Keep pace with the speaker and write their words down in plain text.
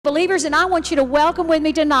Believers, and I want you to welcome with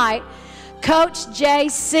me tonight Coach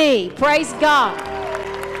JC. Praise God.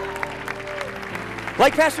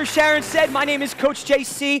 Like Pastor Sharon said, my name is Coach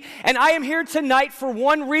JC, and I am here tonight for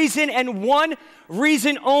one reason and one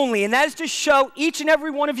reason only, and that is to show each and every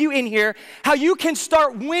one of you in here how you can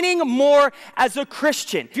start winning more as a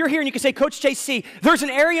Christian. If you're here and you can say, Coach JC, there's an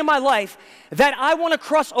area in my life that I want to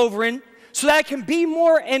cross over in, so that I can be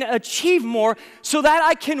more and achieve more, so that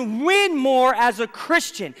I can win more as a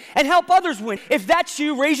Christian and help others win. If that's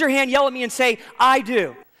you, raise your hand, yell at me, and say, I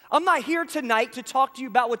do. I'm not here tonight to talk to you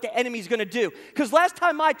about what the enemy's going to do, because last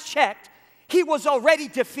time I checked, he was already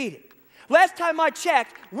defeated. Last time I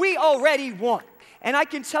checked, we already won. And I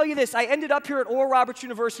can tell you this, I ended up here at Oral Roberts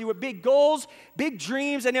University with big goals, big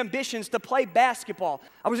dreams, and ambitions to play basketball.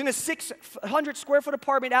 I was in a 600 square foot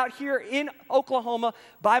apartment out here in Oklahoma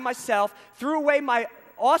by myself, threw away my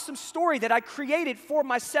awesome story that I created for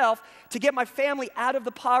myself to get my family out of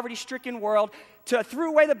the poverty-stricken world, threw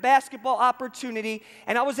away the basketball opportunity,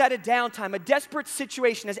 and I was at a downtime, a desperate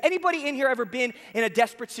situation. Has anybody in here ever been in a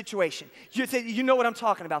desperate situation? You know what I'm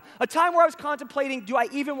talking about. A time where I was contemplating, do I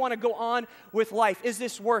even want to go on with life? Is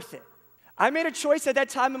this worth it? I made a choice at that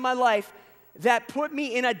time in my life that put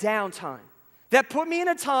me in a downtime, that put me in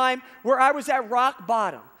a time where I was at rock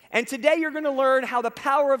bottom. And today you're going to learn how the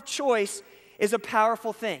power of choice is a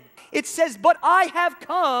powerful thing. It says, but I have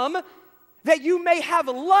come that you may have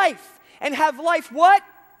life, and have life what?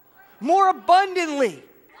 More abundantly.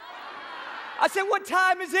 I said, what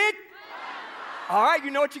time is it? All right,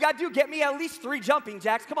 you know what you got to do. Get me at least 3 jumping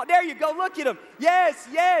jacks. Come on, there you go. Look at them. Yes,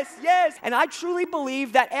 yes, yes. And I truly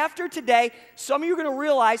believe that after today, some of you are going to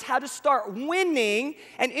realize how to start winning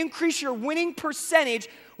and increase your winning percentage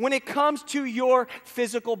when it comes to your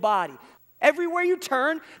physical body. Everywhere you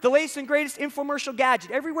turn, the latest and greatest infomercial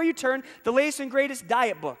gadget. Everywhere you turn, the latest and greatest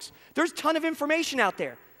diet books. There's a ton of information out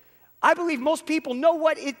there. I believe most people know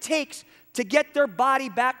what it takes to get their body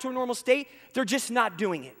back to a normal state. They're just not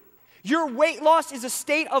doing it. Your weight loss is a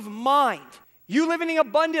state of mind. You living an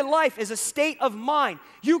abundant life is a state of mind.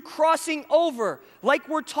 You crossing over, like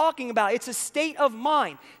we're talking about, it's a state of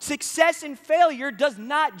mind. Success and failure does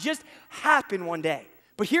not just happen one day.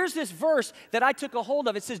 But here's this verse that I took a hold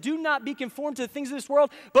of. It says, do not be conformed to the things of this world,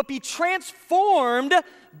 but be transformed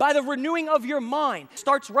by the renewing of your mind. It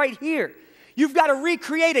starts right here. You've got to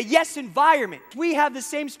recreate a yes environment. We have the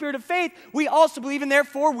same spirit of faith. We also believe, and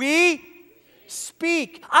therefore we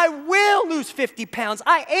speak. I will lose 50 pounds.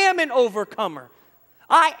 I am an overcomer.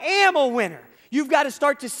 I am a winner. You've got to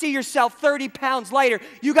start to see yourself 30 pounds lighter.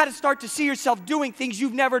 You've got to start to see yourself doing things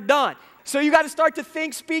you've never done. So you got to start to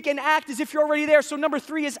think, speak, and act as if you're already there. So number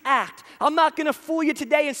 3 is act. I'm not going to fool you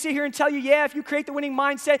today and sit here and tell you, yeah, if you create the winning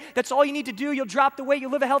mindset, that's all you need to do. You'll drop the weight.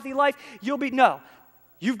 You'll live a healthy life. No.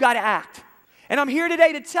 You've got to act. And I'm here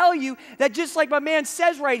today to tell you that just like my man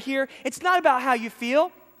says right here, it's not about how you feel.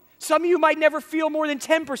 Some of you might never feel more than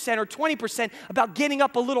 10% or 20% about getting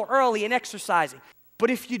up a little early and exercising. But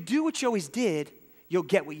if you do what you always did, you'll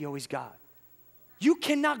get what you always got. You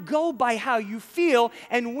cannot go by how you feel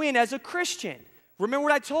and win as a Christian. Remember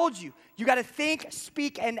what I told you. You got to think,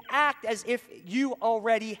 speak, and act as if you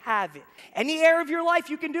already have it. Any area of your life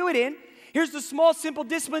you can do it in. Here's the small, simple,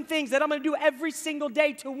 disciplined things that I'm going to do every single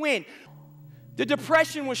day to win. The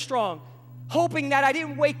depression was strong, hoping that I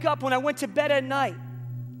didn't wake up when I went to bed at night.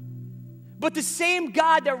 But the same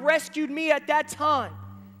God that rescued me at that time,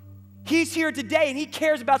 He's here today, and He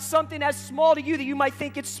cares about something as small to you that you might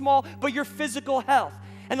think it's small, but your physical health.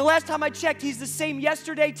 And the last time I checked, He's the same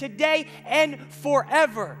yesterday, today, and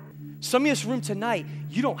forever. Some of this room tonight,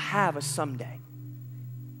 you don't have a someday.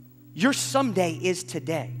 Your someday is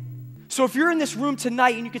today. So if you're in this room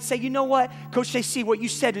tonight and you could say, you know what, Coach JC, what you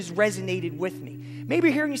said has resonated with me. Maybe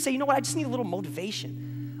you're here and you say, you know what, I just need a little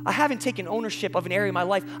motivation. I haven't taken ownership of an area of my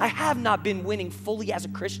life. I have not been winning fully as a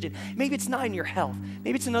Christian. Maybe it's not in your health.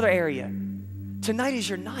 Maybe it's another area. Tonight is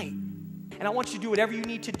your night. And I want you to do whatever you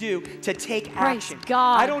need to do to take action. Praise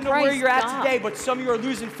God. I don't know where you're at today, but some of you are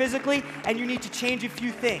losing physically and you need to change a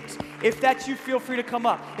few things. If that's you, feel free to come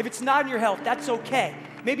up. If it's not in your health, that's okay.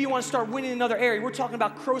 Maybe you want to start winning in another area. We're talking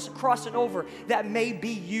about crossing over. That may be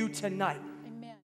you tonight.